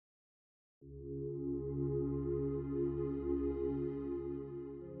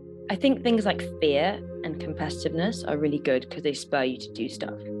I think things like fear and competitiveness are really good because they spur you to do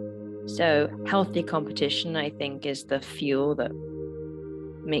stuff. So healthy competition, I think, is the fuel that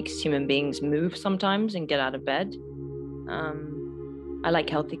makes human beings move sometimes and get out of bed. I like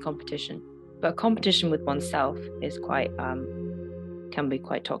healthy competition, but competition with oneself is can be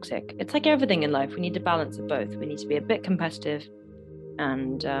quite toxic. It's like everything in life. We need a balance of both. We need to be a bit competitive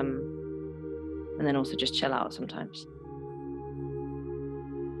and then also just chill out sometimes.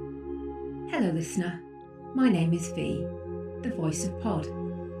 Hello listener, my name is V, the voice of Pod,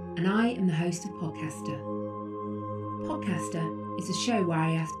 and I am the host of Podcaster. Podcaster is a show where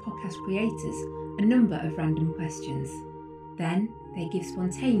I ask podcast creators a number of random questions. Then they give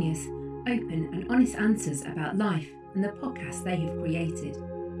spontaneous, open and honest answers about life and the podcast they have created.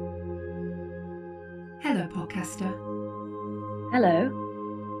 Hello Podcaster. Hello.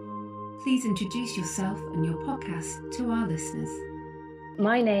 Please introduce yourself and your podcast to our listeners.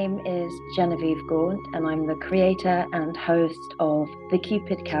 My name is Genevieve Gaunt, and I'm the creator and host of the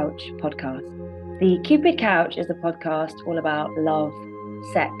Cupid Couch podcast. The Cupid Couch is a podcast all about love,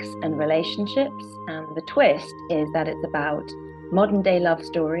 sex, and relationships. And the twist is that it's about modern day love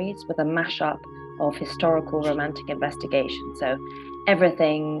stories with a mashup of historical romantic investigation. So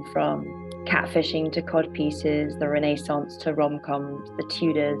everything from catfishing to cod pieces, the Renaissance to rom-coms, the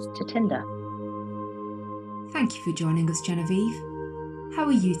Tudors to Tinder. Thank you for joining us, Genevieve. How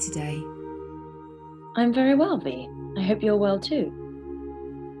are you today? I'm very well, V. I hope you're well too.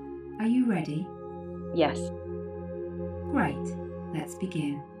 Are you ready? Yes. Great, let's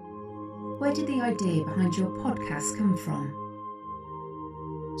begin. Where did the idea behind your podcast come from?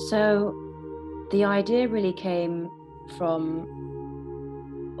 So the idea really came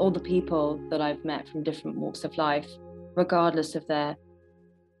from all the people that I've met from different walks of life, regardless of their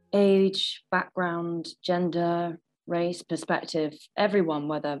age, background, gender, race, perspective, everyone,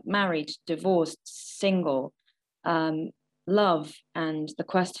 whether married, divorced, single, love and the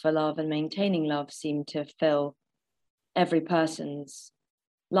quest for love and maintaining love seemed to fill every person's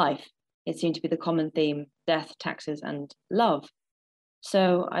life. It seemed to be the common theme: death, taxes, and love.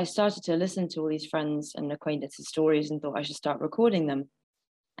 So I started to listen to all these friends and acquaintances' stories and thought I should start recording them.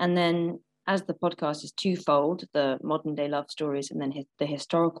 And then as the podcast is twofold, the modern day love stories and then the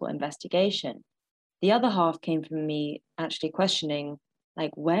historical investigation, the other half came from me actually questioning,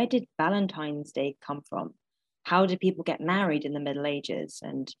 like, where did Valentine's Day come from? How did people get married in the Middle Ages?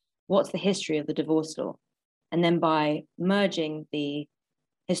 And what's the history of the divorce law? And then by merging the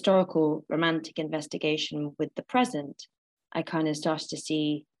historical romantic investigation with the present, I kind of started to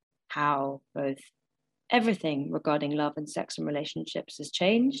see how both everything regarding love and sex and relationships has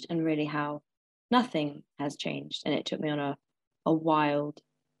changed, and really how nothing has changed. And it took me on a wild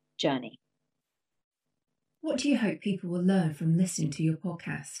journey. What do you hope people will learn from listening to your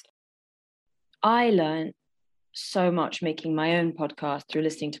podcast? I learned so much making my own podcast through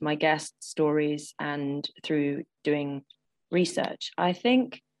listening to my guest stories and through doing research. I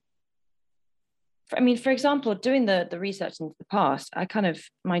think, for example, doing the research into the past,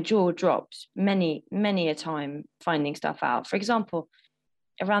 my jaw dropped many a time finding stuff out. For example,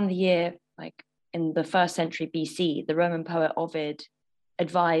 around the year, like in the 1st century BC, the Roman poet Ovid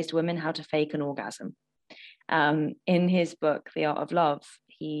advised women how to fake an orgasm. In his book, The Art of Love,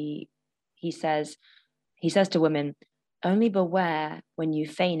 he says to women, "Only beware when you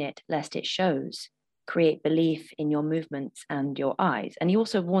feign it, lest it shows. Create belief in your movements and your eyes." And he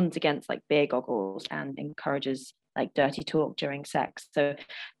also warns against like beer goggles and encourages like dirty talk during sex. So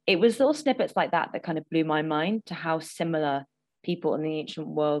it was little snippets like that kind of blew my mind to how similar people in the ancient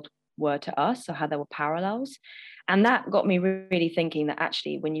world were to us, so how there were parallels. And that got me really thinking that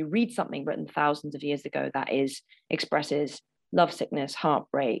actually when you read something written thousands of years ago that expresses lovesickness,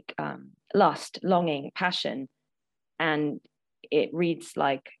 heartbreak, lust, longing, passion, and it reads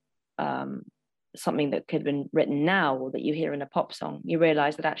like something that could have been written now or that you hear in a pop song, you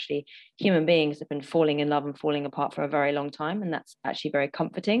realize that actually human beings have been falling in love and falling apart for a very long time, and that's actually very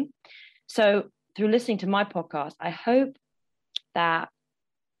comforting. So through listening to my podcast, I hope that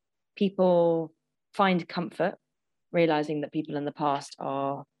people find comfort realizing that people in the past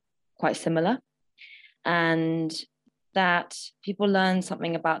are quite similar, and that people learn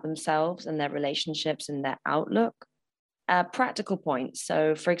something about themselves and their relationships and their outlook. Practical points.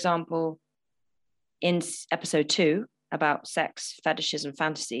 So, for example, in episode 2 about sex, fetishes, and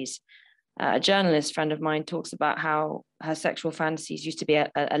fantasies, a journalist friend of mine talks about how her sexual fantasies used to be a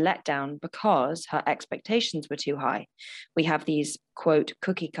letdown because her expectations were too high. We have these, quote,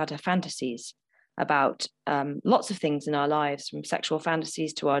 cookie cutter fantasies about lots of things in our lives, from sexual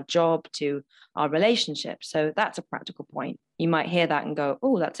fantasies to our job to our relationships. So that's a practical point. You might hear that and go,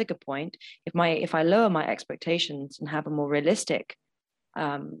 oh, that's a good point. If I lower my expectations and have a more realistic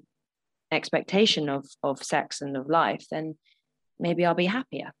expectation of sex and of life, then maybe I'll be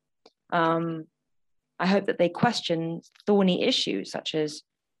happier. I hope that they question thorny issues, such as,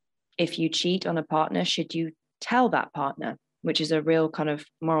 if you cheat on a partner, should you tell that partner? Which is a real kind of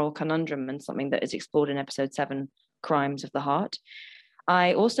moral conundrum and something that is explored in episode 7, Crimes of the Heart.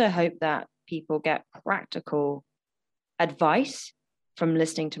 I also hope that people get practical advice from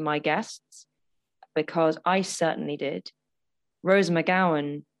listening to my guests, because I certainly did. Rose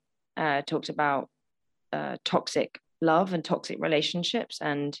McGowan talked about toxic love and toxic relationships,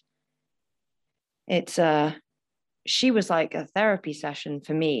 and she was like a therapy session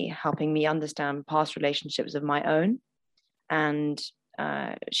for me, helping me understand past relationships of my own. And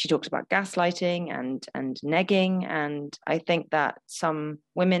she talks about gaslighting and negging. And I think that some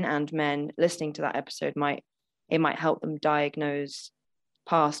women and men listening to that episode might help them diagnose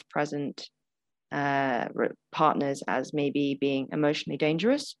past, present partners as maybe being emotionally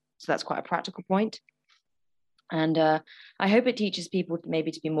dangerous. So that's quite a practical point. And I hope it teaches people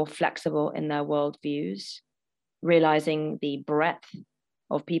maybe to be more flexible in their worldviews, realizing the breadth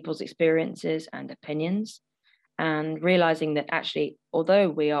of people's experiences and opinions, and realizing that actually, although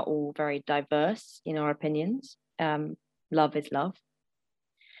we are all very diverse in our opinions, love is love.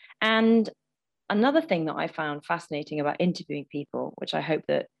 And another thing that I found fascinating about interviewing people, which I hope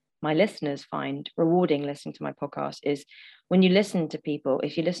that my listeners find rewarding listening to my podcast, is when you listen to people,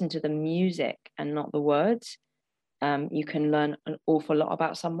 if you listen to the music and not the words, you can learn an awful lot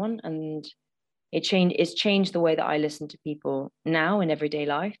about someone. And it's changed the way that I listen to people now in everyday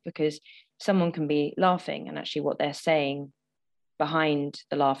life, because someone can be laughing and actually what they're saying behind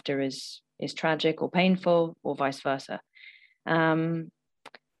the laughter is tragic or painful, or vice versa. And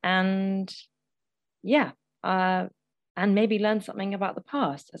maybe learn something about the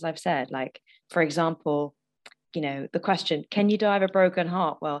past, as I've said. Like, for example, the question, can you die of a broken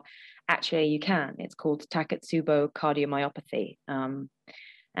heart? Well, actually you can. It's called Takotsubo cardiomyopathy. And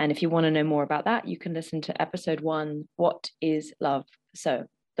if you want to know more about that, you can listen to episode 1, What is Love? So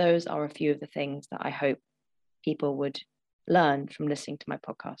those are a few of the things that I hope people would learn from listening to my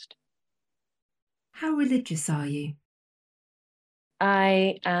podcast. How religious are you?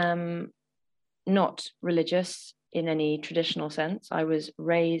 I am not religious in any traditional sense. I was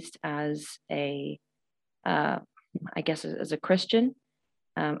raised as as a Christian,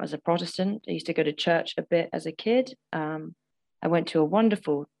 as a Protestant. I used to go to church a bit as a kid. I went to a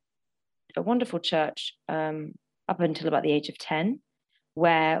wonderful church up until about the age of 10,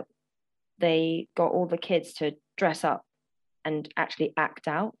 where they got all the kids to dress up and actually act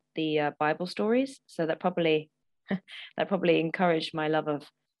out the Bible stories. So that probably encouraged my love of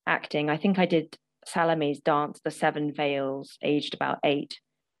acting. I think I did Salome's dance, The Seven Veils, aged about 8,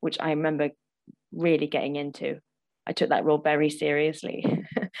 which I remember really getting into. I took that role very seriously.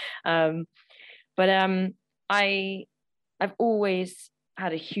 I've always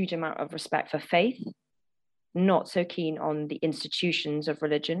had a huge amount of respect for faith, not so keen on the institutions of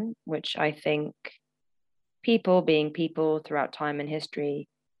religion, which I think people, being people throughout time and history,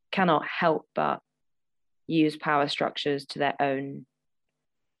 cannot help but use power structures to their own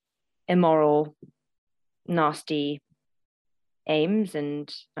immoral, nasty aims.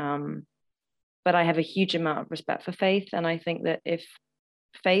 And but I have a huge amount of respect for faith, and I think that if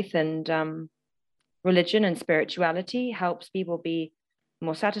faith and religion and spirituality helps people be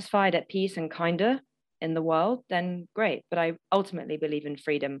more satisfied, at peace, and kinder in the world, then great. But I ultimately believe in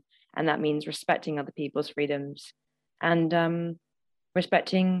freedom, and that means respecting other people's freedoms and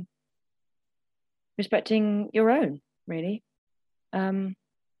respecting your own, really.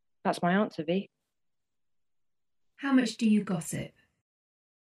 That's my answer, V. How much do you gossip?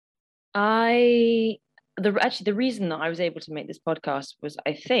 The reason that I was able to make this podcast was,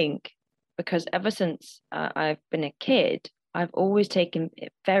 I think, because ever since I've been a kid, I've always taken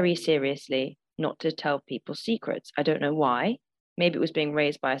it very seriously not to tell people secrets. I don't know why. Maybe it was being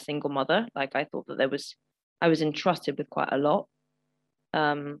raised by a single mother. Like, I thought that I was entrusted with quite a lot.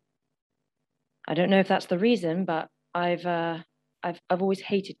 I don't know if that's the reason, but I've always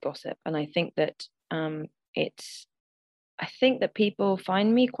hated gossip, and I think that I think that people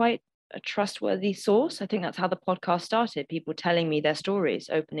find me quite a trustworthy source. I think that's how the podcast started. People telling me their stories,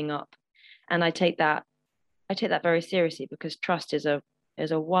 opening up, and I take that very seriously, because trust is a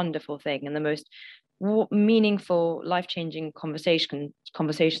wonderful thing, and the most meaningful, life-changing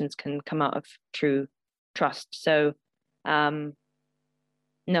conversations can come out of true trust. So no,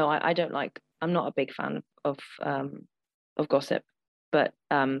 I don't like I'm not a big fan of gossip, but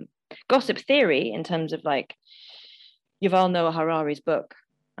gossip theory in terms of like Yuval Noah Harari's book,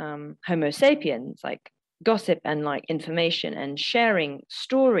 Homo Sapiens, like gossip and like information and sharing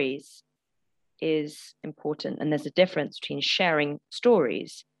stories is important. And there's a difference between sharing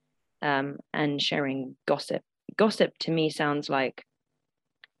stories and sharing gossip. Gossip to me sounds like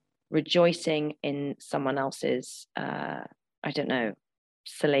rejoicing in someone else's, I don't know,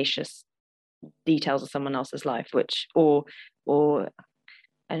 salacious details of someone else's life, or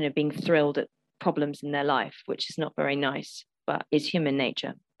I don't know, being thrilled at problems in their life, which is not very nice, but is human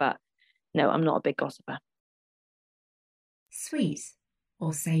nature. But no, I'm not a big gossiper. Sweet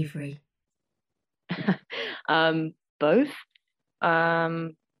or savoury? Both.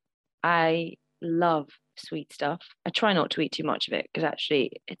 I love sweet stuff. I try not to eat too much of it because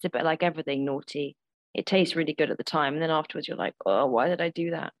actually it's a bit like everything naughty. It tastes really good at the time, and then afterwards you're like, oh, why did I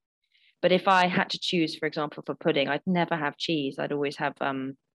do that? But if I had to choose, for example, for pudding, I'd never have cheese. I'd always have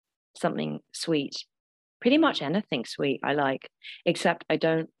something sweet. Pretty much anything sweet I like, except I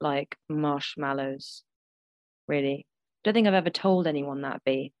don't like marshmallows. Really, don't think I've ever told anyone that.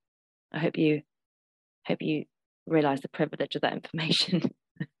 B. I hope you realize the privilege of that information.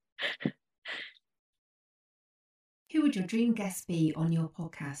 Who would your dream guest be on your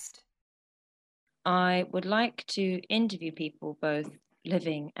podcast? I would like to interview people, both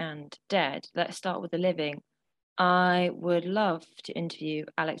living and dead. Let's start with the living. I would love to interview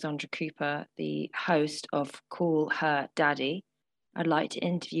Alexandra Cooper, the host of Call Her Daddy. I'd like to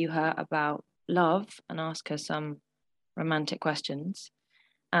interview her about love and ask her some romantic questions.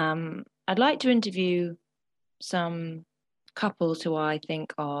 I'd like to interview some couples who I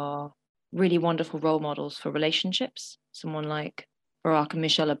think are really wonderful role models for relationships, someone like Barack and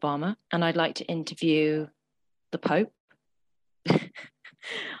Michelle Obama. And I'd like to interview the Pope.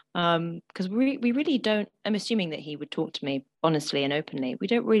 Because we really don't, I'm assuming that he would talk to me honestly and openly. We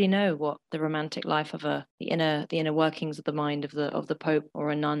don't really know what the romantic life of the inner workings of the mind of the Pope or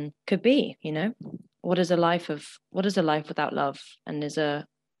a nun could be, you know. What is a life without love? And is the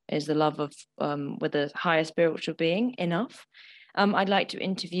love of with a higher spiritual being enough? I'd like to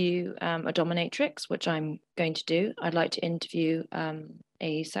interview a dominatrix, which I'm going to do. I'd like to interview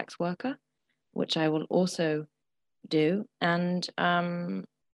a sex worker, which I will also do. And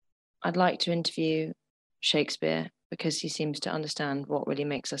I'd like to interview Shakespeare because he seems to understand what really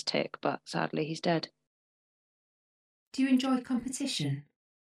makes us tick, but sadly he's dead. Do you enjoy competition?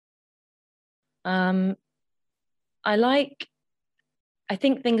 I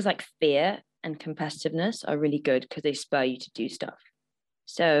think things like fear and competitiveness are really good because they spur you to do stuff.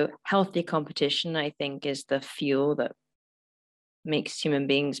 So healthy competition, I think, is the fuel that makes human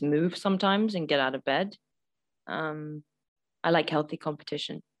beings move sometimes and get out of bed. I like healthy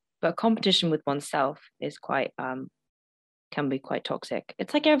competition, but competition with oneself is quite can be quite toxic.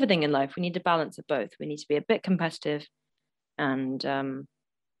 It's like everything in life. We need a balance of both. We need to be a bit competitive and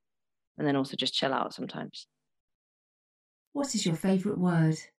then also just chill out sometimes. What is your favourite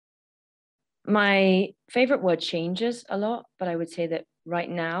word? My favorite word changes a lot, but I would say that right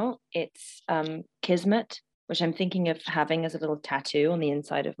now it's kismet, which I'm thinking of having as a little tattoo on the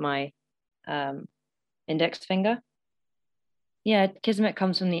inside of my index finger. Yeah, kismet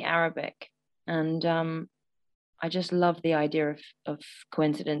comes from the Arabic, and I just love the idea of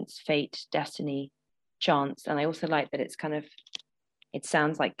coincidence, fate, destiny, chance, and I also like that it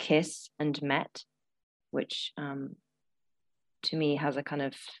sounds like kiss and met, which to me has a kind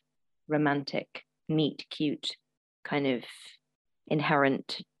of romantic, neat, cute kind of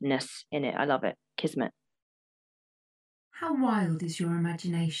inherentness in it. I love it. Kismet. How wild is your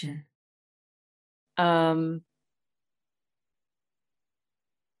imagination?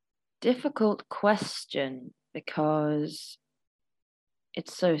 Difficult question because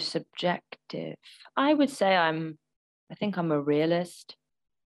it's so subjective. I would say I think I'm a realist.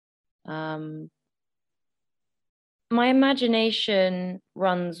 My imagination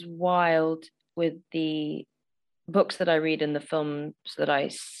runs wild with the books that I read and the films that I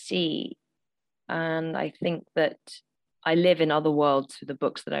see. And I think that I live in other worlds through the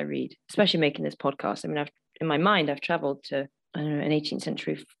books that I read, especially making this podcast. I mean, in my mind, I've traveled to, I don't know, an 18th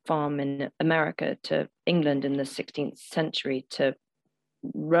century farm in America, to England in the 16th century, to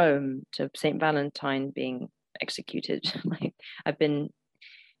Rome, to St. Valentine being executed. Like, I've been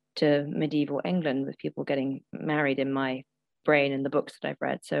to medieval England with people getting married in my brain and the books that I've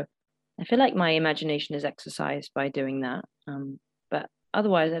read. So I feel like my imagination is exercised by doing that. But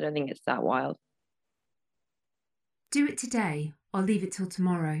otherwise, I don't think it's that wild. Do it today or leave it till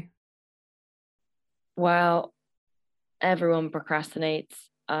tomorrow? Well, everyone procrastinates.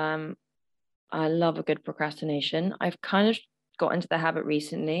 I love a good procrastination. I've kind of got into the habit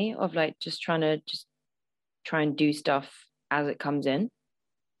recently of like just trying to just try and do stuff as it comes in,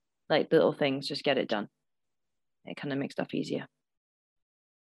 like little things, just get it done. It kind of makes stuff easier.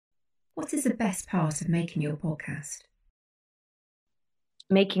 What is the best part of making your podcast?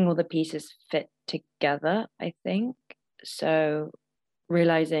 Making all the pieces fit together, I think. So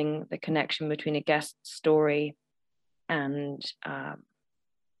realizing the connection between a guest story and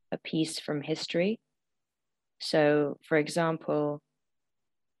a piece from history. So, for example,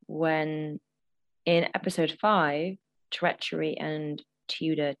 when in episode 5, Treachery and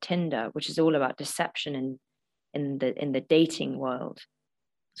Tudor Tinder, which is all about deception in the dating world,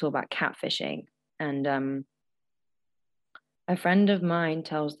 it's all about catfishing. And a friend of mine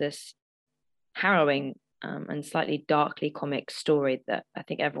tells this harrowing and slightly darkly comic story that I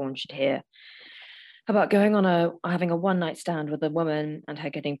think everyone should hear, about having a one night stand with a woman and her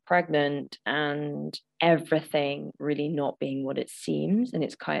getting pregnant and everything really not being what it seems. And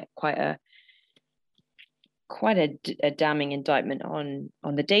it's quite a damning indictment on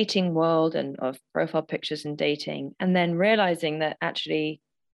the dating world and of profile pictures and dating. And then realizing that actually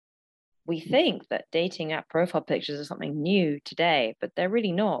we think that dating app profile pictures are something new today, but they're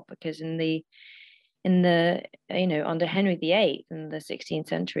really not, because in the under Henry VIII in the 16th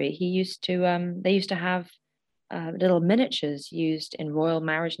century, they used to have little miniatures used in royal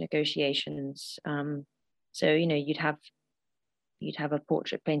marriage negotiations. So you'd have a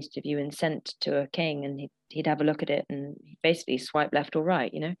portrait painted of you and sent to a king, and he'd have a look at it and basically swipe left or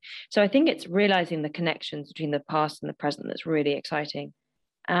right. So I think it's realizing the connections between the past and the present that's really exciting.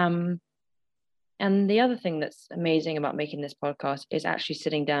 And the other thing that's amazing about making this podcast is actually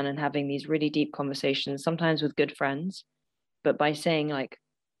sitting down and having these really deep conversations, sometimes with good friends, but by saying like,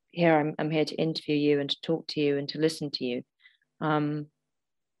 here, I'm here to interview you and to talk to you and to listen to you.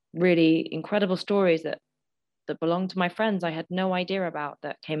 Really incredible stories that belong to my friends I had no idea about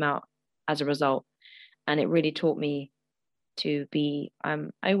that came out as a result. And it really taught me to be, I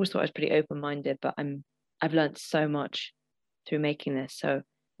always thought I was pretty open-minded, but I've learned so much through making this. So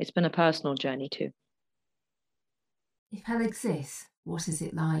it's been a personal journey too. If hell exists, what is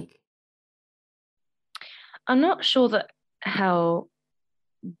it like? I'm not sure that hell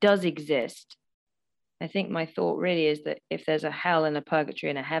does exist. I think my thought really is that if there's a hell and a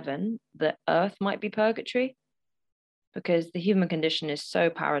purgatory and a heaven, the earth might be purgatory, because the human condition is so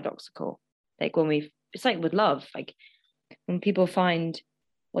paradoxical. Like it's like with love, like when people find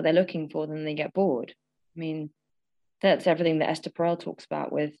what they're looking for, then they get bored. I mean, that's everything that Esther Perel talks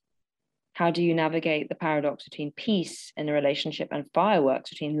about with how do you navigate the paradox between peace in a relationship and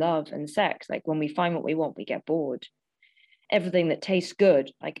fireworks between love and sex. Like when we find what we want, we get bored. Everything that tastes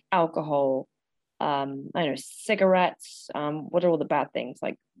good, like alcohol, I don't know, cigarettes, what are all the bad things,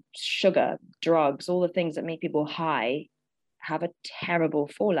 like sugar, drugs, all the things that make people high, have a terrible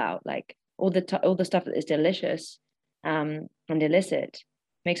fallout. Like all the stuff that is delicious and illicit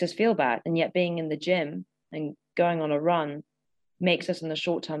makes us feel bad, and yet being in the gym and going on a run makes us in the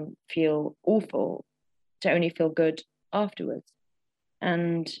short term feel awful, to only feel good afterwards.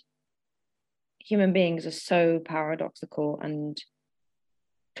 And human beings are so paradoxical and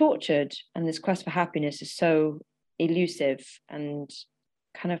tortured, and this quest for happiness is so elusive and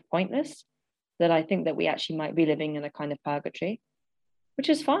kind of pointless, that I think that we actually might be living in a kind of purgatory, which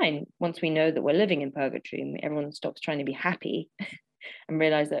is fine once we know that we're living in purgatory and everyone stops trying to be happy and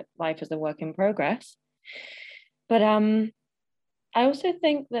realize that life is a work in progress. But I also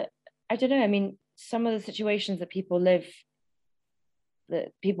think that, I don't know, I mean, some of the situations that people live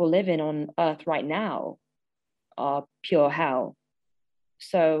in on earth right now are pure hell.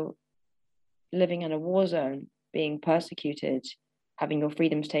 So living in a war zone, being persecuted, having your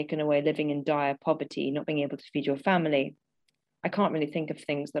freedoms taken away, living in dire poverty, not being able to feed your family, I can't really think of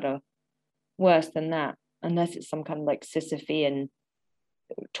things that are worse than that, unless it's some kind of like Sisyphean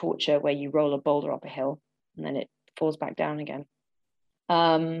torture where you roll a boulder up a hill and then it falls back down again.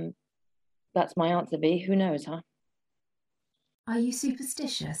 That's my answer, B. Who knows, huh? Are you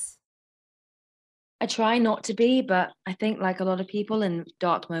superstitious? I try not to be, but I think like a lot of people in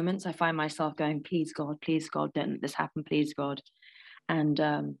dark moments, I find myself going, please God, don't let this happen, please God. And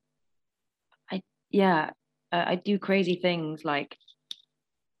I do crazy things, like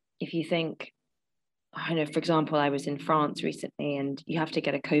if you think, I don't know, for example, I was in France recently and you have to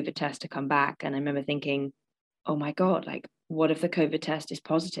get a COVID test to come back. And I remember thinking, oh my God, like what if the COVID test is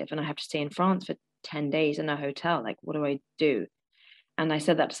positive and I have to stay in France for 10 days in a hotel? Like, what do I do? And I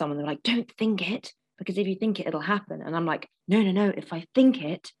said that to someone, they're like, don't think it, because if you think it, it'll happen. And I'm like, no, if I think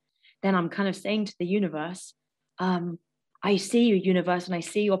it, then I'm kind of saying to the universe, I see you, universe, and I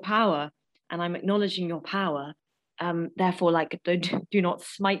see your power. and I'm acknowledging your power. Therefore, like, do not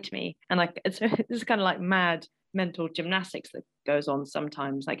smite me. And like, it's kind of like mad mental gymnastics that goes on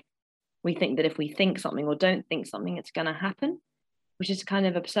sometimes. Like, we think that if we think something or don't think something, it's going to happen, which is kind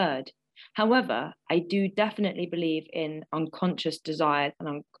of absurd. However, I do definitely believe in unconscious desires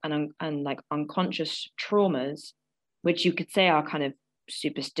and like unconscious traumas, which you could say are kind of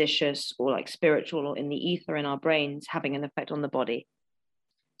superstitious or like spiritual or in the ether in our brains, having an effect on the body.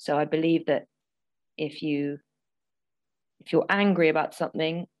 So I believe that if you're angry about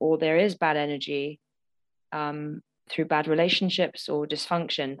something, or there is bad energy through bad relationships or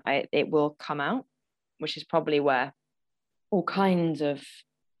dysfunction, it will come out, which is probably where all kinds of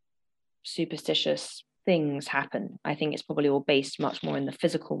superstitious things happen. I think it's probably all based much more in the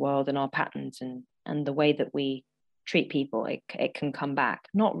physical world and our patterns and the way that we treat people. It can come back.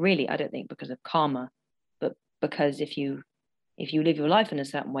 Not really, I don't think, because of karma, but because if you live your life in a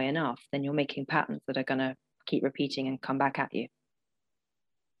certain way enough, then you're making patterns that are going to keep repeating and come back at you.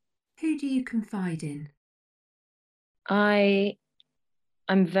 Who do you confide in? I'm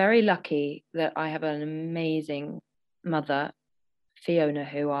very lucky that I have an amazing mother, Fiona,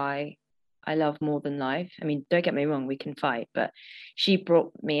 who I love more than life. I mean, don't get me wrong, we can fight, but she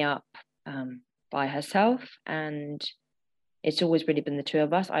brought me up by herself, and it's always really been the two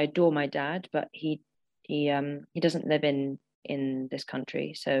of us. I adore my dad, but he doesn't live in this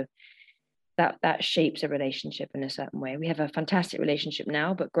country, so that shapes a relationship in a certain way. We have a fantastic relationship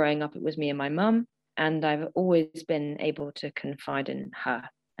now, but growing up, it was me and my mum, and I've always been able to confide in her,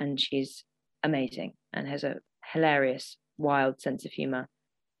 and she's amazing and has a hilarious, wild sense of humor.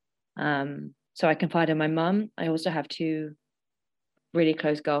 So I confide in my mum. I also have two really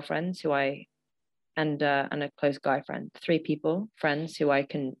close girlfriends and a close guy friend. 3 people, friends who I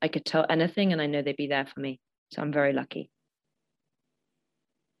could tell anything and I know they'd be there for me. So I'm very lucky.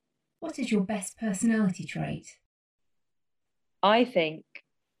 What is your best personality trait? I think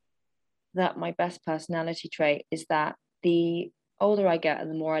that my best personality trait is that the older I get and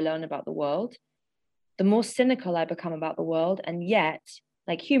the more I learn about the world, the more cynical I become about the world, and yet,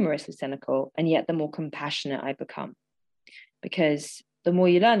 like, humorously cynical, and yet the more compassionate I become. Because the more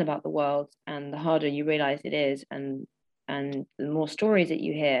you learn about the world and the harder you realize it is, and the more stories that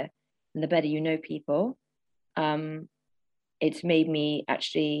you hear and the better you know people, it's made me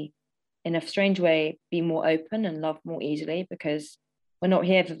actually, in a strange way, be more open and love more easily, because we're not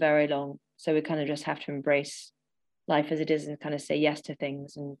here for very long. So we kind of just have to embrace life as it is and kind of say yes to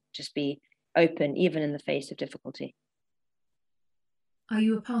things and just be open, even in the face of difficulty. Are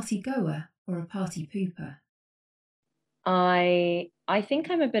you a party goer or a party pooper? I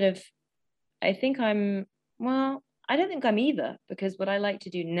think I'm a bit of, well, I don't think I'm either, because what I like to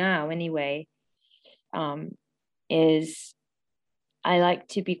do now anyway, is I like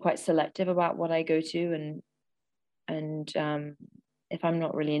to be quite selective about what I go to, and if I'm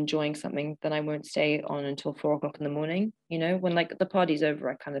not really enjoying something, then I won't stay on until 4 o'clock in the morning. You know, when like the party's over,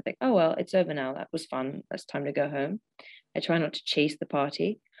 I kind of think, oh well, it's over now. That was fun. It's time to go home. I try not to chase the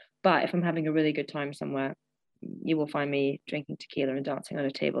party, but if I'm having a really good time somewhere, you will find me drinking tequila and dancing on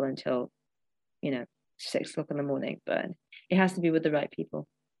a table until, 6 o'clock in the morning. But it has to be with the right people.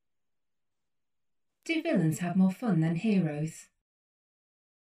 Do villains have more fun than heroes?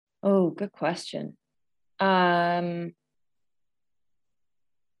 Oh, good question.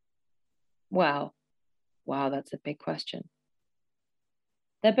 Wow, that's a big question.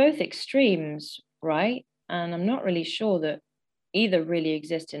 They're both extremes, right? And I'm not really sure that either really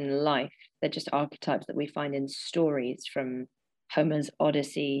exist in life. They're just archetypes that we find in stories, from Homer's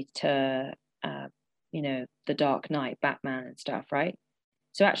Odyssey to, The Dark Knight, Batman and stuff, right?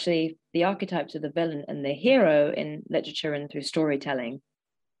 So actually, the archetypes of the villain and the hero in literature and through storytelling,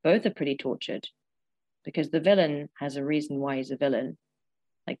 both are pretty tortured, because the villain has a reason why he's a villain,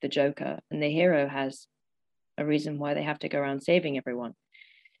 like the Joker, and the hero has a reason why they have to go around saving everyone.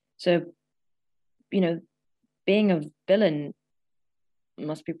 So, being a villain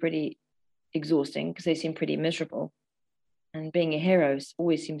must be pretty exhausting because they seem pretty miserable. And being a hero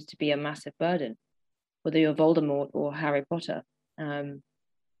always seems to be a massive burden, whether you're Voldemort or Harry Potter.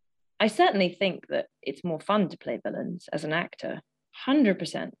 I certainly think that it's more fun to play villains as an actor.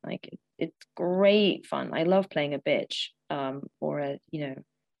 100%. Like, it's great fun. I love playing a bitch, or a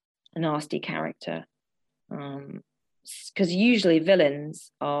nasty character, because usually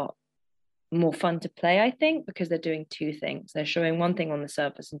villains are more fun to play, I think, because they're doing 2 things. They're showing one thing on the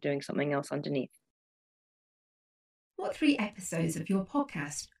surface and doing something else underneath. What 3 episodes of your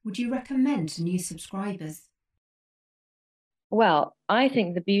podcast would you recommend to new subscribers? Well, I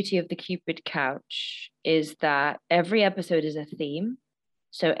think the beauty of the Cupid Couch is that every episode is a theme.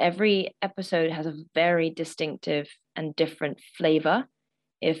 So every episode has a very distinctive and different flavor.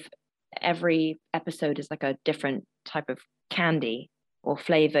 If every episode is like a different type of candy or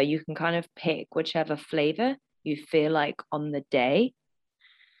flavor, you can kind of pick whichever flavor you feel like on the day.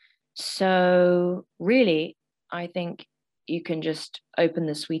 So really, I think you can just open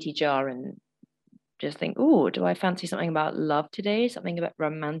the sweetie jar and just think, oh, do I fancy something about love today? Something a bit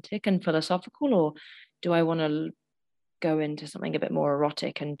romantic and philosophical? Or do I want to go into something a bit more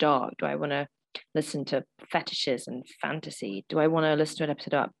erotic and dark? Do I want to listen to fetishes and fantasy? Do I want to listen to an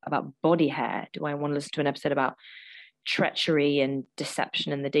episode about body hair? Do I want to listen to an episode about treachery and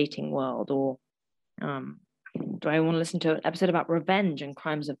deception in the dating world? Or do I want to listen to an episode about revenge and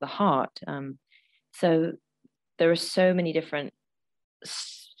crimes of the heart? So there are so many different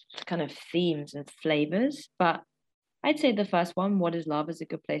kind of themes and flavors, but I'd say the first one, What is Love, is a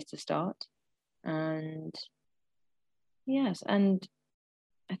good place to start. And yes, and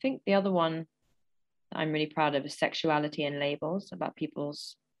I think the other one that I'm really proud of is Sexuality and Labels, about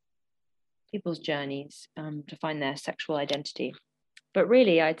people's journeys to find their sexual identity. But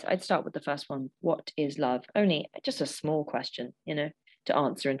really, I'd start with the first one, What is Love? Only just a small question, to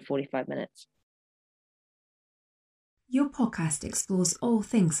answer in 45 minutes. Your podcast explores all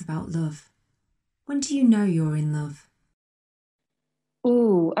things about love. When do you know you're in love?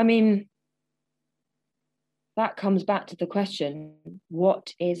 Oh, I mean, that comes back to the question,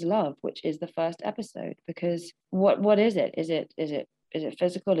 what is love, which is the first episode? Because what is it? Is it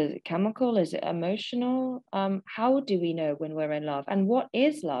physical? Is it chemical? Is it emotional? How do we know when we're in love? And what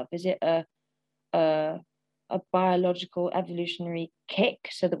is love? Is it a biological evolutionary kick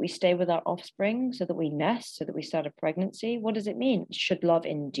so that we stay with our offspring, so that we nest, so that we start a pregnancy? What does it mean? Should love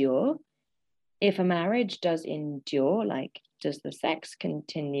endure? If a marriage does endure, like, does the sex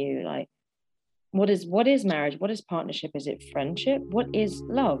continue? Like, what is marriage? What is partnership? Is it friendship? What is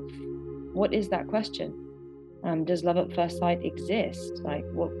love? What is that question? Does love at first sight exist? Like,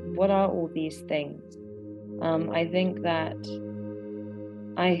 what are all these things?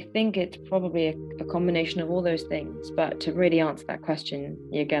 I think it's probably a combination of all those things, but to really answer that question,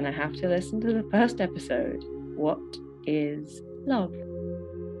 you're gonna have to listen to the first episode. What is love?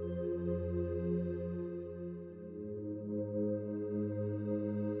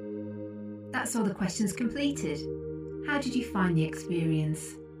 That's all the questions completed. How did you find the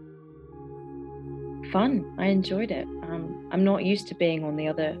experience? Fun. I enjoyed it. I'm not used to being on the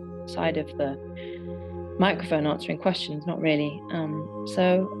other side of the microphone answering questions, not really.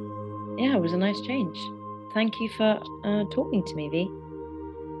 So yeah, it was a nice change. Thank you for talking to me, V.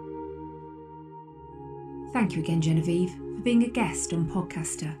 Thank you again, Genevieve, for being a guest on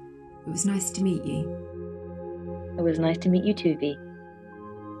Podcaster. It was nice to meet you. It was nice to meet you too, V.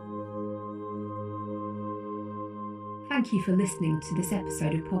 Thank you for listening to this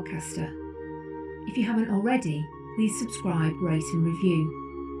episode of Podcaster. If you haven't already, please subscribe, rate and review.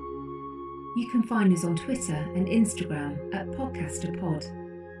 You can find us on Twitter and Instagram at PodcasterPod.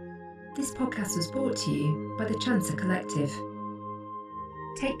 This podcast was brought to you by the Chancer Collective.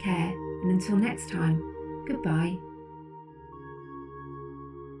 Take care, and until next time, goodbye.